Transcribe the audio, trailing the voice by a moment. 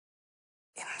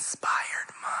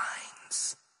Inspired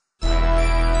minds.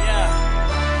 Yeah.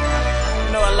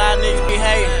 You know a lot of niggas be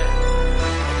hating.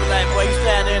 They be like, boy, you stay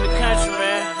out there in the country,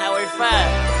 man. Highway 5.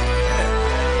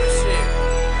 Shit.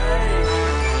 Hey.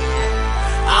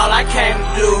 All I came to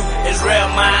do is rap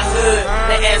my hood.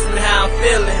 They ask me how I'm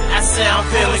feeling. I say I'm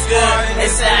feeling good. They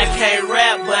say I can't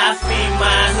rap, but I feed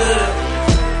my hood.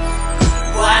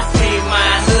 Boy, I feed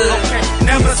my hood. Okay.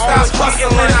 Never stop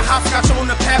hustling. I hopscotch on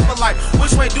the path of life.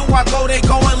 Which way do I go? They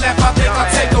going left. I think I'll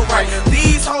take a right.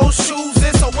 These whole shoes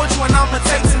in, so which one I'ma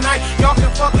take tonight? Y'all can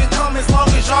fucking come as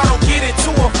long as y'all don't get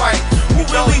into a fight. Who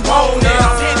really want it?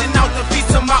 I'm handing out the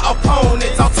beats to my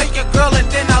opponents. I'll take your girl and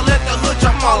then I'll let the hood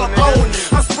jump all alone.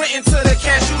 I'm sprinting to the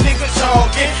cash, you niggas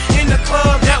jogging. In the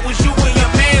club, that was you and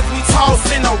your mans. We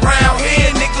tossing around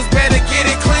here. Niggas better get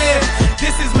it clear.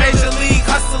 This is Major League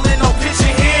hustling, no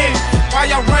pitching here. Why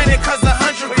y'all running? Cause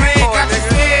 100 grand got you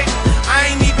scared.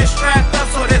 I ain't even strapped up,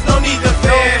 so there's no need to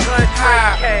fear.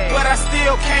 But I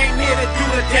still came here to do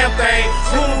the damn thing.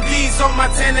 Goon bees on my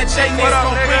 10 and J niggas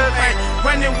gon' bring pain.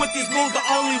 Running with these moves, the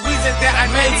only reason that I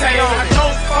maintain. I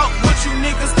don't fuck with you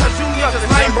niggas, cause you niggas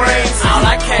lame brains. All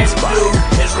I came to do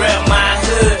is rap my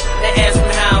hood. They ask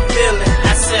me how I'm feeling.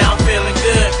 I say I'm feeling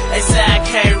good. They say I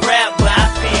can't rap, but I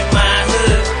feed my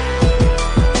hood.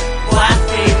 Boy, I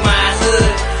feed my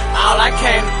hood. All I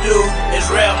came to do is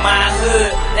rap my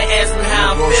hood. They ask me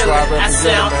how I'm feeling. I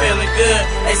say I'm feeling good.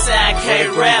 They say I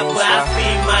can't rap, but I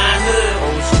feed my hood.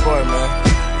 What's your boy, man?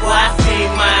 Boy, I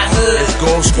feed my hood. It's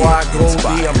Goon Squad, Goon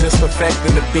D, I'm just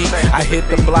perfecting the beat. I hit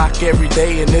the block every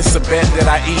day and it's a bet that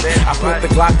I eat. I put the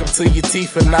Glock up to your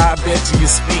teeth and now I bet you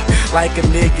speak like a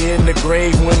nigga in the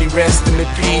grave when he rests in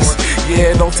peace.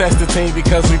 Yeah, don't test the team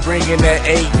because we bringing that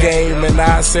 8 game. And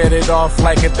I set it off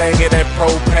like a thing of that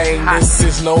propane. This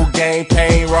is no game,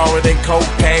 pain rawer than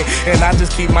cocaine. And I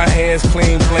just keep my hands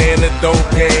clean playing the dope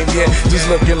game. Yeah, just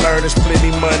look and learn, there's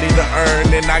plenty money to earn.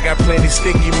 And I got plenty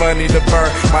sticky money to burn.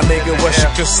 My nigga, what's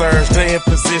your concern? Stay in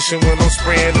position when I'm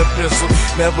spraying the pistol.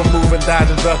 Never moving,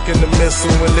 dodging, ducking the missile.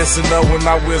 And listen up when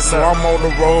I whistle. I'm on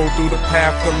the road through the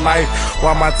path of life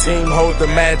while my team hold the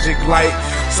magic light.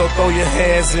 So throw your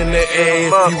hands in the air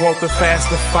if you want the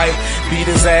faster fight. Beat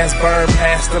his ass, burn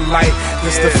past the light.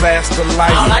 This the faster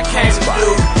life. All I came to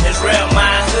do is rap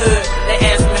my hood. They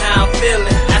ask me how I'm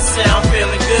feeling. I say I'm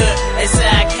feeling good. They say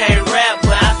I can't rap,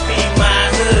 but I feed my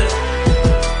hood.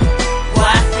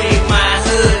 Boy, I feed my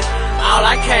hood. All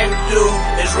I came to do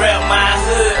is rap my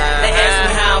hood. They ask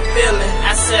me how I'm feeling.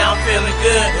 I say I'm feeling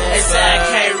good. They say I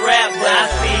can't rap, but I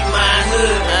feed my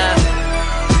hood.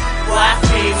 Boy, I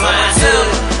feed my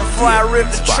hood. Before I rip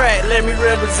the track, let me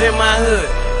represent my hood.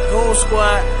 Goon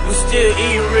Squad, we still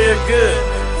eating real good.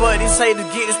 Fuck these haters,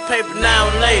 get this paper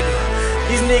now and later.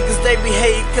 These niggas, they be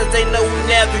hating cause they know we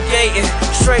navigating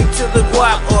straight to the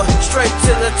guap or straight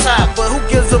to the top. But who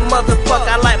gives a motherfucker?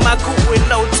 I like my coupe with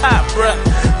no top, bruh.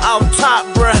 Off top,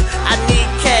 bruh, I need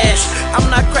cash. I'm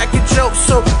not cracking jokes,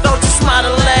 so don't you smile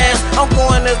and laugh. I'm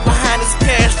going up behind this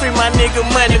cash, free my nigga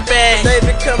money bag. They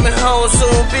be coming home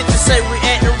soon, bitches say we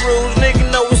acting rules. Nigga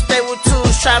know we stay with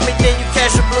tools, try me then you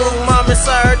cash a blue. Mama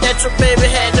sorry that your baby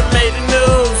had to make the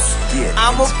news.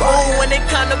 I'm a fool when it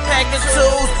come to package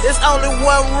tools. There's only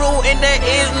one rule and there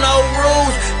is no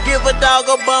rules. Give a dog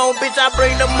a bone, bitch, I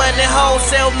bring the money home.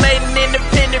 Self-made and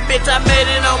independent, bitch, I made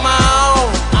it on my own.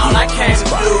 All I came to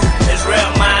do is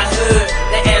rap my hood.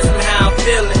 They